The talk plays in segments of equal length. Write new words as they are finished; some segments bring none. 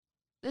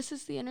This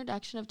is the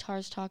introduction of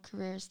TARS Talk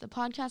Careers, the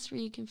podcast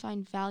where you can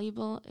find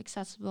valuable,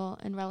 accessible,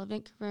 and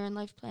relevant career and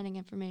life planning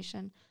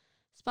information,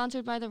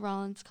 sponsored by the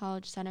Rollins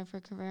College Center for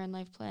Career and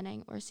Life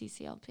Planning, or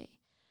CCLP.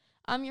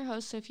 I'm your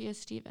host, Sofia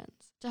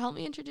Stevens. To help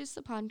me introduce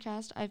the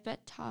podcast, I've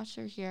Bet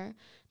Tauscher here,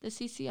 the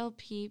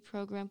CCLP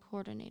Program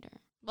Coordinator.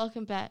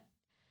 Welcome, Bet.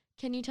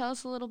 Can you tell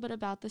us a little bit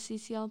about the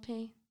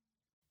CCLP?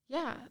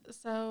 Yeah,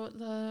 so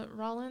the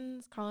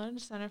Rollins College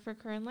Center for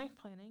Career and Life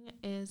Planning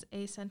is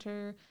a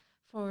center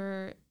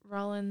for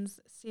Rollins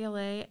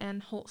CLA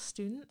and Holt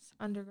students,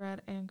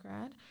 undergrad and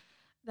grad,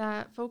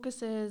 that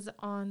focuses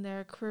on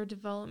their career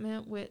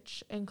development,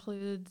 which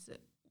includes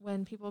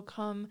when people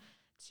come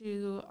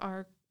to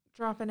our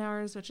drop-in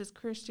hours, which is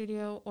Career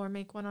Studio, or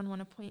make one-on-one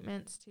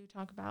appointments to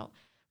talk about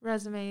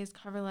resumes,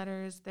 cover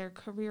letters, their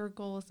career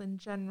goals in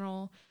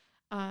general.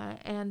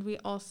 And we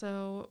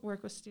also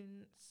work with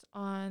students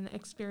on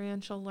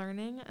experiential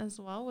learning as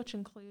well, which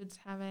includes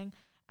having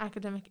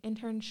academic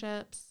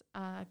internships,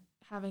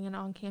 having an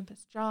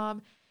on-campus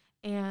job,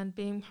 and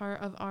being part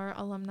of our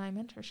alumni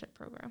mentorship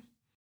program.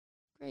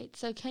 Great.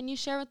 So can you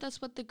share with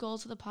us what the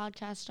goals of the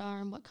podcast are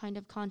and what kind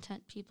of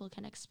content people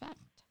can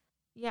expect?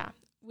 Yeah,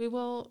 we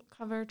will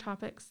cover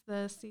topics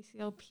the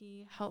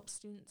CCLP helps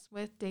students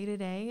with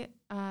day-to-day,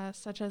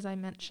 such as I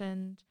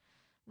mentioned,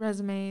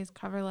 resumes,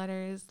 cover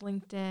letters,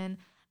 LinkedIn,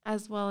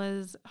 as well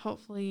as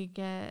hopefully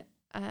get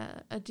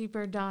a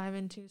deeper dive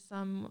into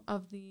some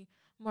of the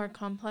more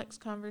complex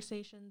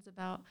conversations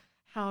about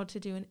how to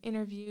do an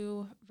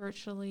interview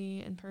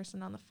virtually, in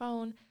person, on the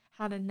phone,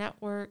 how to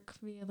network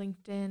via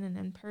LinkedIn and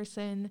in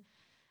person,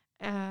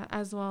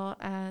 as well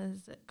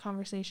as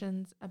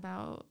conversations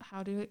about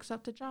how to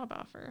accept a job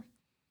offer.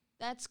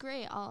 That's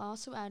great. I'll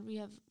also add we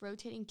have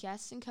rotating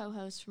guests and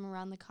co-hosts from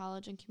around the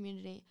college and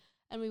community,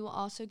 and we will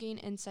also gain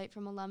insight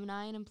from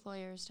alumni and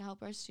employers to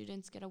help our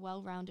students get a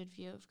well-rounded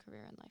view of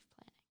career and life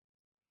planning.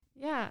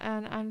 Yeah,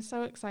 and I'm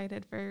so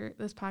excited for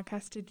this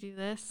podcast to do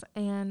this,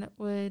 and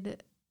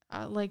would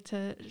like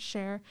to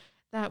share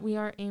that we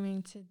are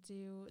aiming to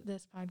do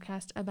this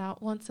podcast about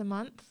once a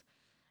month,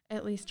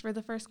 at least for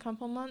the first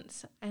couple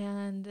months,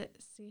 and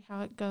see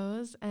how it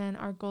goes. And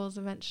our goal is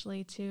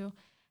eventually to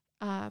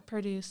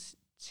produce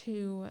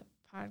 2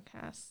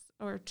 podcasts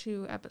or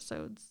 2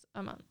 episodes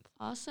a month.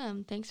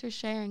 Awesome. Thanks for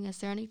sharing. Is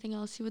there anything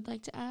else you would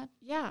like to add?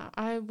 Yeah,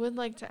 I would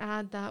like to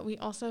add that we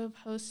also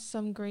post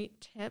some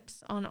great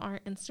tips on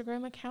our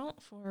Instagram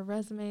account for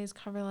resumes,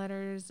 cover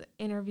letters,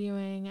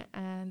 interviewing,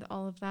 and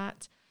all of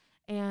that.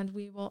 And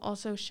we will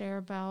also share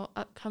about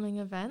upcoming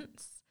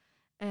events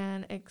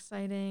and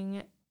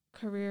exciting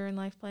career and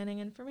life planning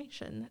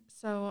information.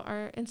 So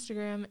our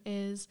Instagram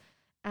is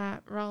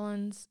at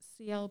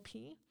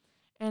RollinsCLP.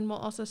 And we'll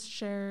also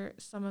share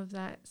some of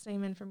that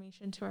same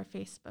information to our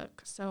Facebook.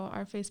 So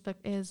our Facebook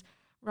is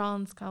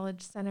Rollins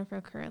College Center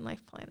for Career and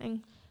Life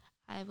Planning.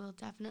 I will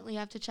definitely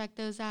have to check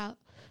those out.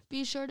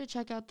 Be sure to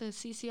check out the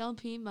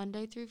CCLP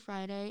Monday through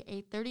Friday,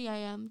 8:30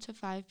 a.m. to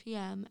 5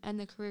 p.m., and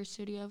the Career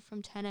Studio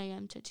from 10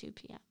 a.m. to 2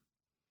 p.m.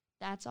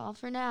 That's all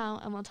for now,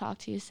 and we'll talk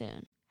to you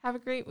soon. Have a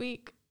great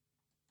week.